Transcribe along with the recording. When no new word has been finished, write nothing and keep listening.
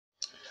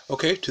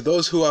Okay, to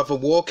those who have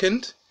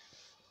awakened,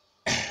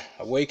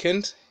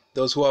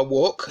 those who are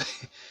woke,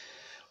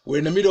 we're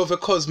in the middle of a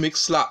cosmic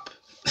slap.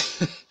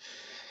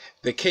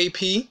 The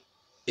KP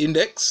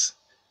index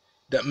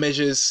that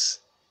measures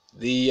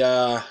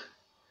the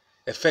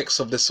effects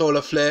of the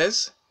solar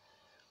flares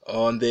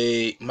on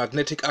the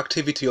magnetic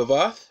activity of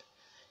Earth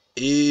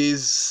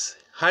is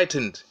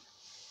heightened.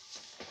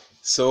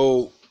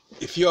 So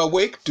if you're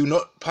awake, do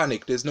not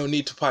panic. There's no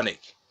need to panic.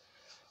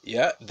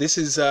 Yeah, this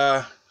is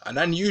an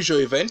unusual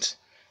event,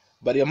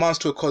 but it amounts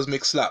to a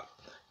cosmic slap.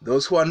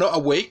 Those who are not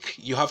awake,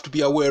 you have to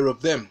be aware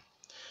of them.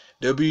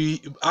 They'll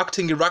be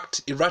acting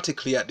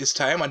erratically at this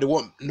time, and they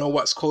won't know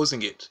what's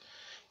causing it.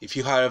 If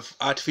you have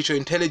artificial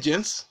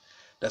intelligence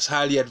that's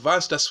highly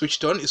advanced, that's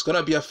switched on, it's going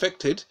to be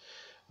affected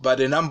by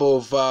the number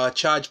of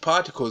charged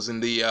particles in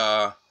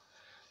the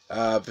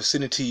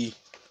vicinity,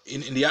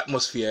 in the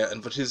atmosphere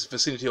and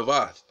vicinity of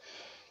Earth.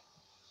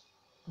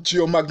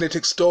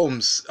 Geomagnetic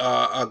storms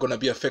are going to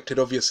be affected,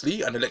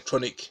 obviously, and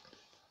electronic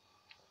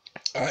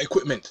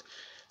equipment.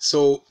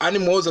 So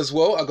animals as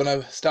well are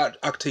going to start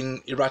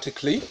acting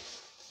erratically.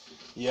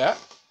 Yeah.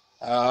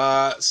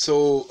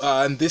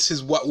 And this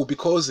is what will be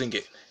causing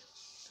it.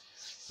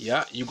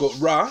 Yeah, you got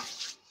Ra.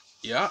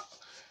 Yeah,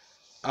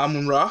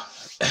 Amun-Ra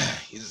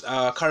is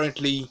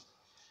currently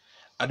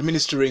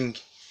administering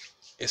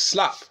a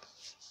slap,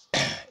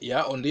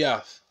 yeah, on the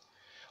Earth,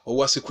 or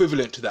what's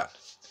equivalent to that.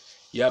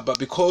 Yeah, but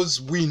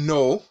because we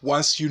know,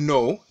 once you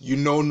know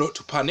not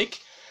to panic,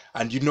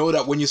 and you know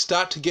that when you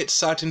start to get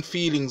certain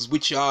feelings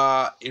which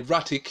are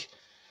erratic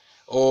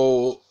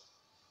or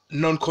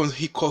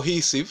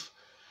non-cohesive,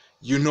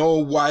 you know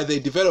why they're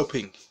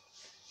developing.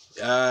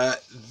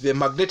 The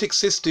magnetic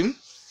system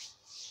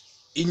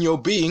in your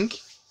being,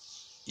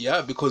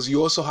 yeah, because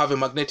you also have a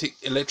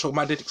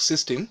electromagnetic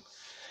system,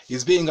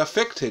 is being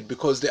affected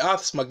because the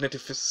Earth's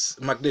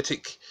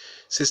magnetic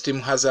system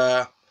has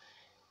a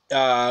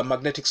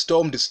magnetic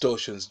storm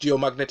distortions,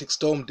 geomagnetic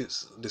storm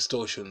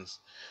distortions.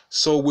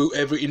 So will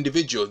every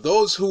individual.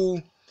 Those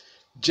who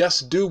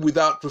just do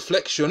without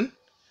reflection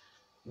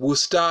will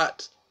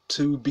start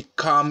to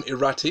become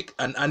erratic,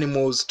 and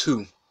animals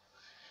too.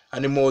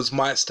 Animals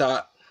might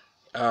start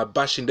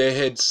bashing their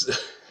heads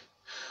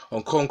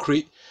on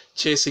concrete,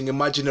 chasing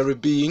imaginary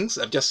beings.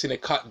 I've just seen a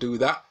cat do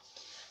that.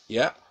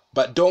 Yeah,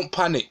 but don't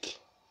panic.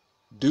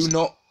 Do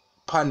not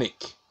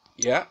panic.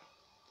 Yeah,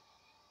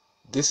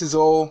 this is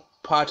all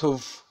part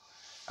of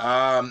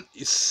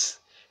it's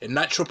a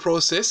natural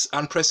process,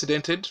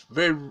 unprecedented,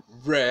 very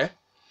rare,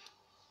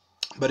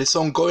 but it's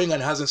ongoing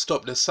and hasn't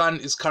stopped. The sun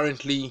is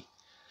currently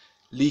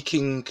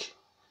leaking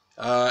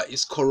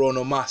its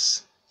coronal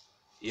mass.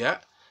 Yeah,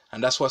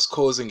 and that's what's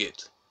causing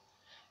it.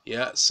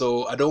 Yeah,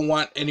 so I don't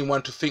want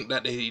anyone to think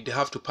that they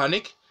have to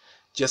panic.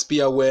 Just be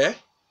aware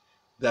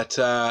that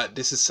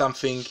this is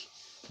something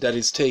that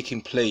is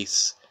taking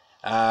place.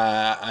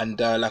 And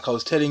like I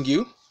was telling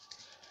you,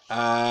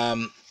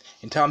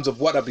 in terms of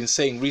what I've been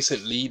saying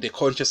recently, the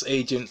conscious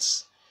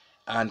agents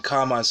and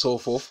karma and so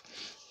forth,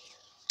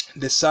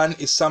 the sun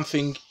is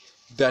something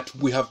that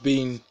we have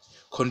been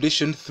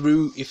conditioned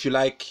through, if you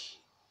like,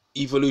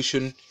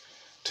 evolution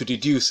to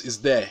deduce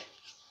is there.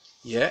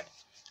 Yeah,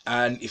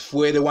 and if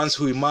we're the ones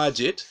who emerge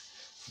it,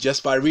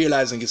 just by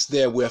realizing it's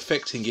there, we're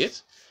affecting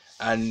it,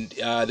 and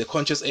the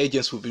conscious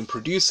agents we've been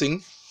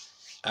producing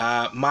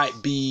might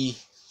be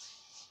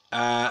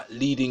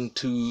leading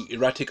to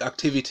erratic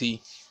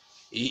activity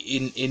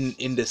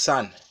in the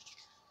sun.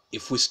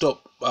 If we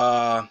stop,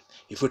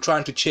 if we're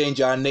trying to change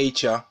our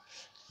nature,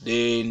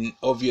 then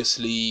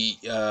obviously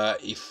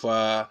if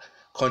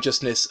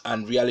consciousness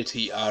and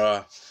reality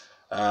are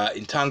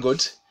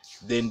entangled,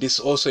 then this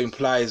also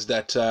implies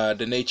that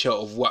the nature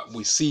of what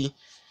we see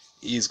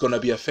is going to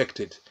be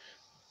affected.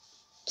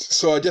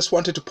 So I just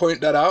wanted to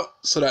point that out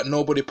so that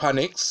nobody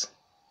panics.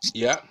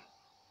 Yeah,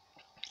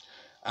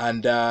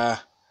 and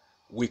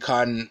we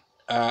can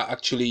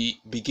actually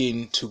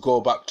begin to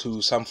go back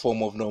to some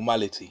form of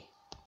normality.